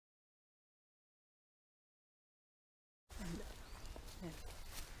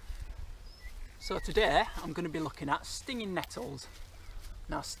So today I'm going to be looking at stinging nettles.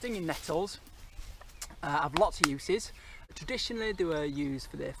 Now stinging nettles have lots of uses. Traditionally they were used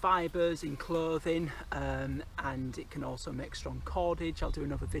for their fibres in clothing, and it can also make strong cordage. I'll do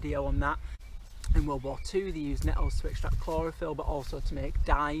another video on that. In World War II they used nettles to extract chlorophyll, but also to make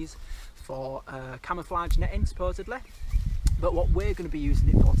dyes for camouflage netting supposedly. But what we're going to be using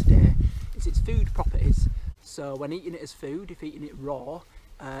it for today is its food properties. So when eating it as food, if eating it raw,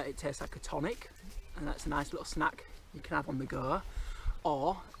 it tastes like a tonic, and that's a nice little snack you can have on the go.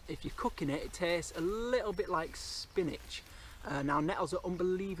 Or if you're cooking it, it tastes a little bit like spinach. Now nettles are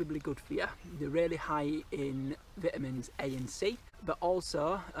unbelievably good for you. They're really high in vitamins A and C, but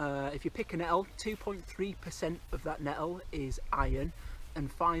also if you pick a nettle, 2.3% of that nettle is iron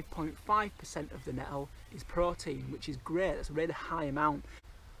and 5.5% of the nettle is protein, which is great. That's a really high amount.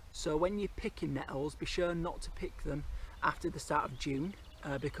 So when you're picking nettles, be sure not to pick them after the start of June,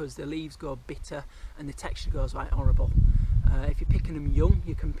 because the leaves go bitter and the texture goes right horrible. If you're picking them young,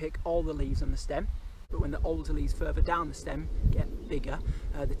 you can pick all the leaves on the stem, but when the older leaves further down the stem get bigger,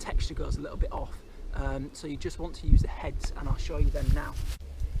 the texture goes a little bit off. So you just want to use the heads, and I'll show you them now.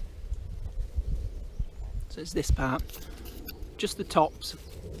 So it's this part, just the tops.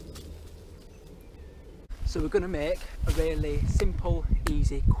 So we're going to make a really simple,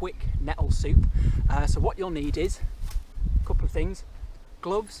 easy, quick nettle soup. So what you'll need is a couple of things.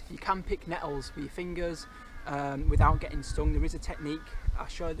 Gloves. You can pick nettles with your fingers without getting stung. There is a technique. I'll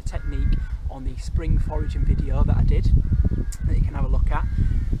show you the technique on the spring foraging video that I did that you can have a look at.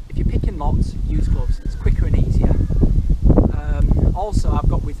 If you're picking lots, use gloves. It's quicker and easier. Also, I've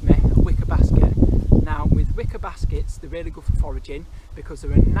got with me a wicker basket. Now with wicker baskets, they're really good for foraging because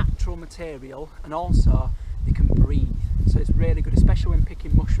they're a natural material, and also they can breathe. So it's really good, especially when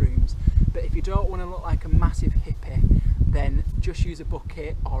picking mushrooms. But if you don't want to look like a massive hippie, then just use a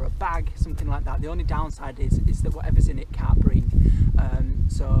bucket or a bag, something like that. The only downside is that whatever's in it can't breathe.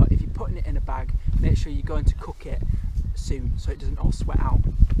 So if you're putting it in a bag, make sure you're going to cook it soon so it doesn't all sweat out.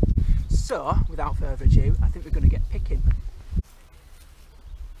 So without further ado, I think we're going to get picking.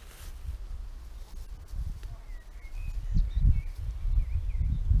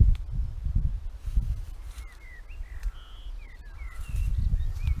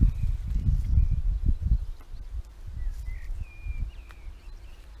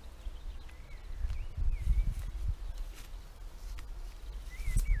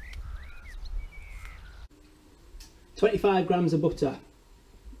 "25 grams of butter,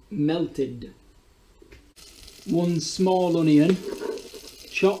 melted, 1 small onion,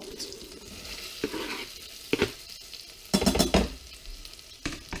 chopped,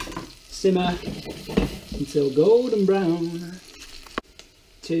 simmer until golden brown,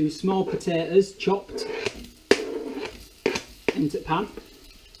 2 small potatoes chopped into the pan,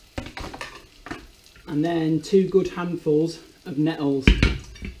 and then 2 good handfuls of nettles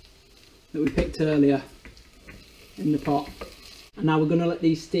that we picked earlier in the pot. And now we're going to let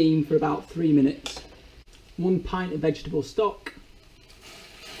these steam for about 3 minutes. 1 pint of vegetable stock,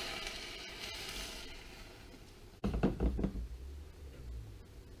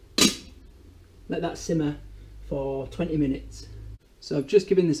 let that simmer for 20 minutes. So I've just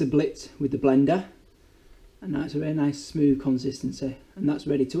given this a blitz with the blender, and now it's a very nice smooth consistency, and that's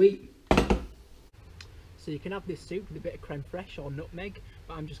ready to eat. So you can have this soup with a bit of creme fraiche or nutmeg,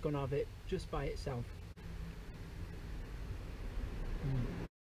 but I'm just going to have it just by itself.